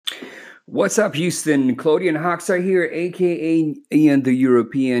What's up, Houston? Claudian Hoxha here, aka Ian the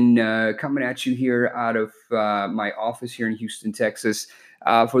European, coming at you here out of my office here in Houston, Texas.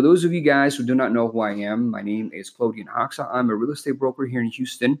 For those of you guys who do not know who I am, my name is Claudian Hoxha. I'm a real estate broker here in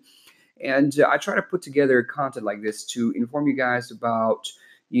Houston, and I try to put together content like this to inform you guys about,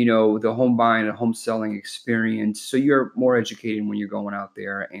 the home buying and home selling experience, so you're more educated when you're going out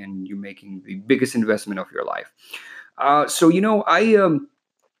there and you're making the biggest investment of your life.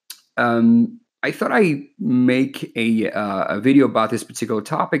 I thought I make a video about this particular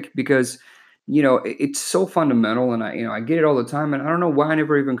topic because it's so fundamental, and I get it all the time, and I don't know why I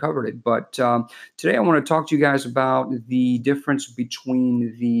never even covered it. But today I want to talk to you guys about the difference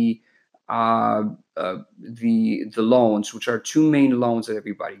between uh, the loans, which are two main loans that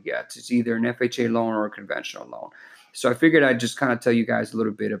everybody gets. It's either an FHA loan or a conventional loan. So I figured I'd just kind of tell you guys a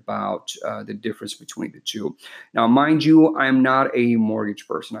little bit about the difference between the two. Now, mind you, I'm not a mortgage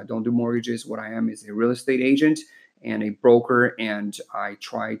person. I don't do mortgages. What I am is a real estate agent and a broker, and I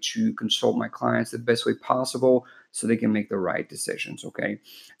try to consult my clients the best way possible so they can make the right decisions. Okay.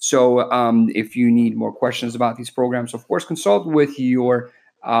 So, if you need more questions about these programs, of course, consult with your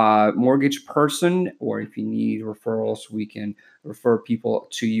mortgage person, or if you need referrals, we can refer people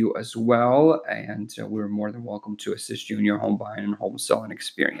to you as well. And we're more than welcome to assist you in your home buying and home selling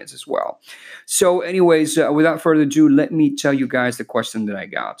experience as well. So, anyways, without further ado, let me tell you guys the question that I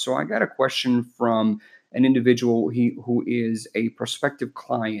got. So, I got a question from an individual who is a prospective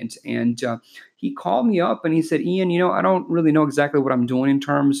client, and he called me up and he said, "Ian, I don't really know exactly what I'm doing in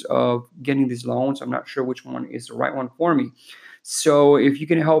terms of getting these loans. I'm not sure which one is the right one for me. So, if you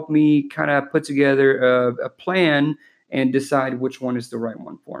can help me kind of put together a plan and decide which one is the right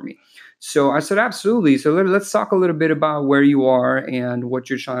one for me." So I said, absolutely. So let's talk a little bit about where you are and what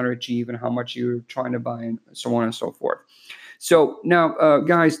you're trying to achieve and how much you're trying to buy and so on and so forth. So now,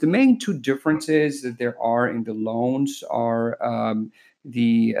 guys, the main two differences that there are in the loans are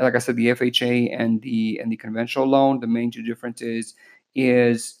like I said, the FHA and the conventional loan. The main two differences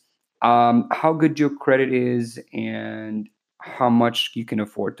is how good your credit is and how much you can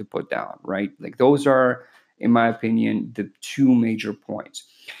afford to put down. Right, like those are, in my opinion, the two major points.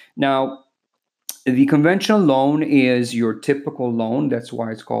 Now, the conventional loan is your typical loan. That's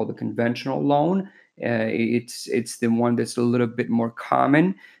why it's called the conventional loan. It's the one that's a little bit more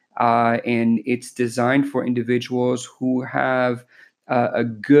common, and it's designed for individuals who have a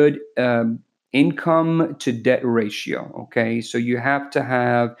good income to debt ratio. Okay, so you have to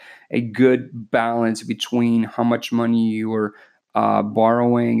have a good balance between how much money you're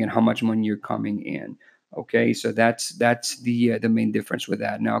borrowing and how much money you're coming in. Okay, so that's the main difference with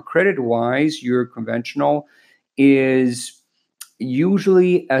that. Now, credit wise, your conventional is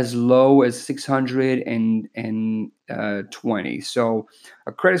usually as low as 620. So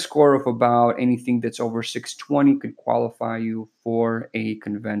a credit score of about anything that's over 620 could qualify you for a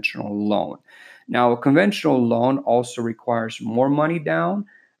conventional loan. Now, a conventional loan also requires more money down.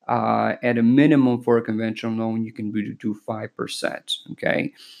 At a minimum for a conventional loan, you can do 5%.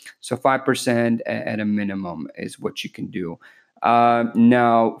 Okay, so 5% at a minimum is what you can do.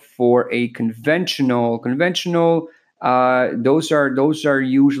 Now, for a conventional, those are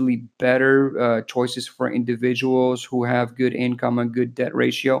usually better choices for individuals who have good income and good debt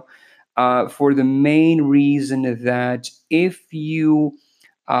ratio. For the main reason that if you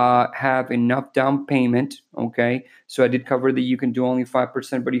have enough down payment, okay, so I did cover that you can do only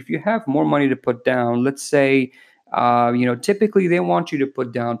 5%, but if you have more money to put down, let's say, typically they want you to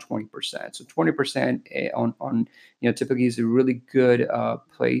put down 20%. So 20% on typically is a really good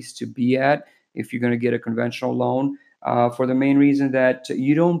place to be at if you're going to get a conventional loan, for the main reason that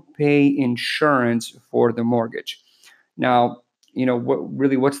you don't pay insurance for the mortgage. Now,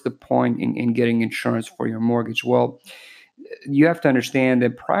 what's the point in getting insurance for your mortgage? Well, you have to understand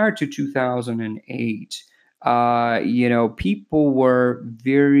that prior to 2008, people were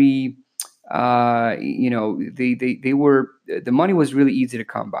very, they were, the money was really easy to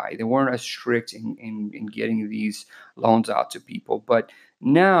come by. They weren't as strict in getting these loans out to people. But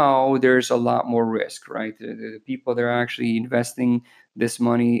now there's a lot more risk, right? The people that are actually investing this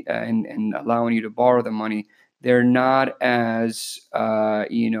money and allowing you to borrow the money, they're not as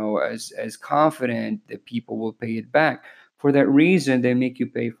confident that people will pay it back. For that reason, they make you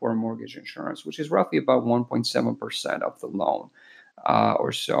pay for mortgage insurance, which is roughly about 1.7% of the loan,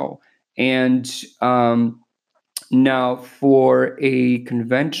 or so. And now, for a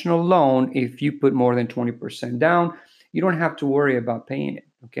conventional loan, if you put more than 20% down, you don't have to worry about paying it.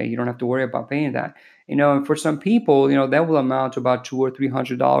 Okay, you don't have to worry about paying that. And for some people, that will amount to about $200 or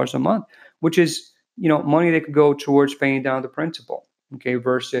 $300 a month, which is money that could go towards paying down the principal. Okay,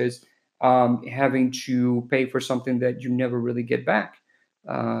 versus having to pay for something that you never really get back.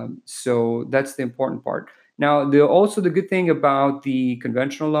 So that's the important part. Now, also the good thing about the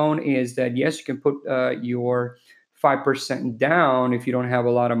conventional loan is that yes, you can put your 5% down if you don't have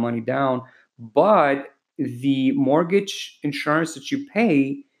a lot of money down, but the mortgage insurance that you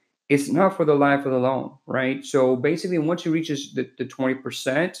pay is not for the life of the loan, right? So basically, once it reaches the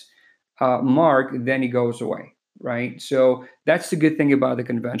 20% mark, then it goes away, right? So that's the good thing about the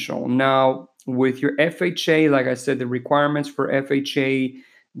conventional. Now, with your FHA, like I said, the requirements for FHA,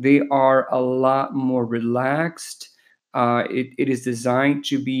 they are a lot more relaxed. It is designed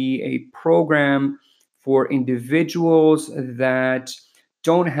to be a program for individuals that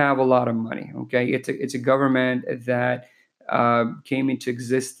don't have a lot of money. Okay, it's a government that came into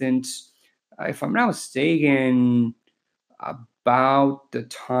existence, if I'm not mistaken, about the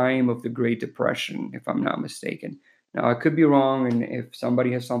time of the Great Depression, if I'm not mistaken. Now, I could be wrong, and if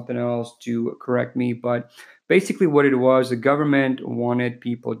somebody has something else to correct me, but basically, what it was, the government wanted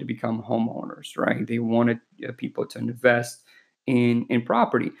people to become homeowners, right? They wanted people to invest in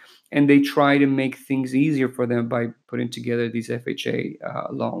property, and they try to make things easier for them by putting together these FHA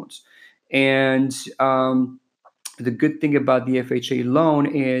loans. And the good thing about the FHA loan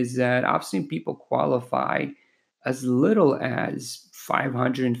is that I've seen people qualify as little as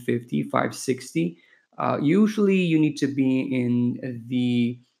 550, 560. Usually you need to be in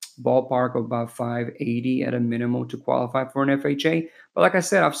the ballpark of about 580 at a minimum to qualify for an FHA. But like I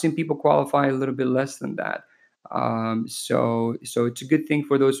said, I've seen people qualify a little bit less than that. So it's a good thing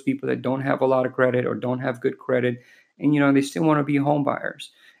for those people that don't have a lot of credit or don't have good credit, and they still want to be home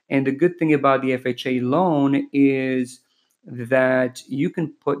buyers. And the good thing about the FHA loan is that you can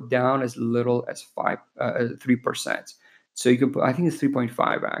put down as little as 3%. So you can put, I think it's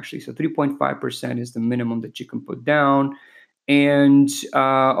 3.5 actually. So 3.5% is the minimum that you can put down. And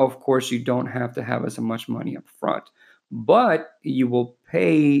of course, you don't have to have as much money up front, but you will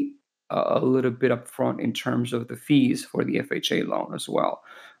pay a little bit up front in terms of the fees for the FHA loan as well.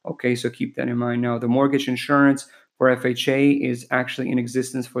 Okay, so keep that in mind. Now, the mortgage insurance for FHA is actually in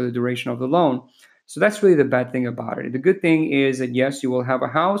existence for the duration of the loan. So that's really the bad thing about it. The good thing is that yes, you will have a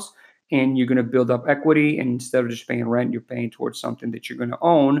house and you're going to build up equity, and instead of just paying rent, you're paying towards something that you're going to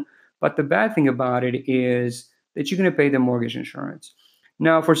own. But the bad thing about it is that you're going to pay the mortgage insurance.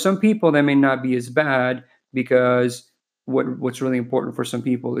 Now, for some people, that may not be as bad because what's really important for some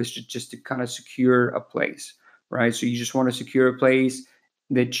people is just to kind of secure a place, right? So you just want to secure a place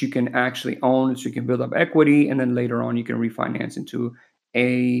that you can actually own so you can build up equity, and then later on you can refinance into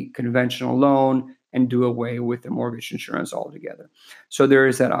a conventional loan and do away with the mortgage insurance altogether. So there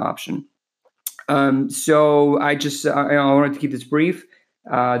is that option. So I wanted to keep this brief.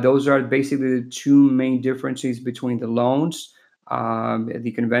 Those are basically the two main differences between the loans.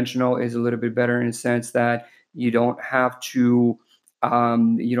 The conventional is a little bit better in the sense that you don't have to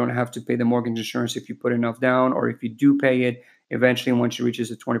pay the mortgage insurance if you put enough down, or if you do pay it, eventually once it reaches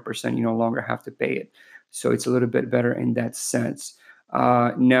the 20%, you no longer have to pay it. So it's a little bit better in that sense.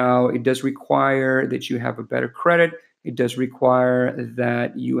 Now, it does require that you have a better credit. It does require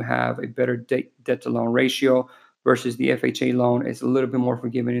that you have a better debt to loan ratio versus the FHA loan. It's a little bit more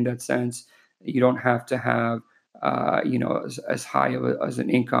forgiving in that sense. You don't have to have, as high of as an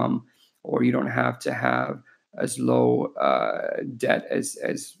income, or you don't have to have as low debt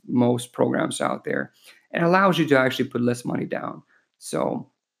as most programs out there. And allows you to actually put less money down. So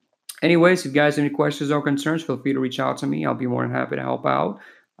anyways, if you guys have any questions or concerns, feel free to reach out to me. I'll be more than happy to help out.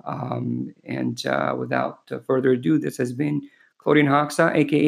 And without further ado, this has been Claudine Hoxa, aka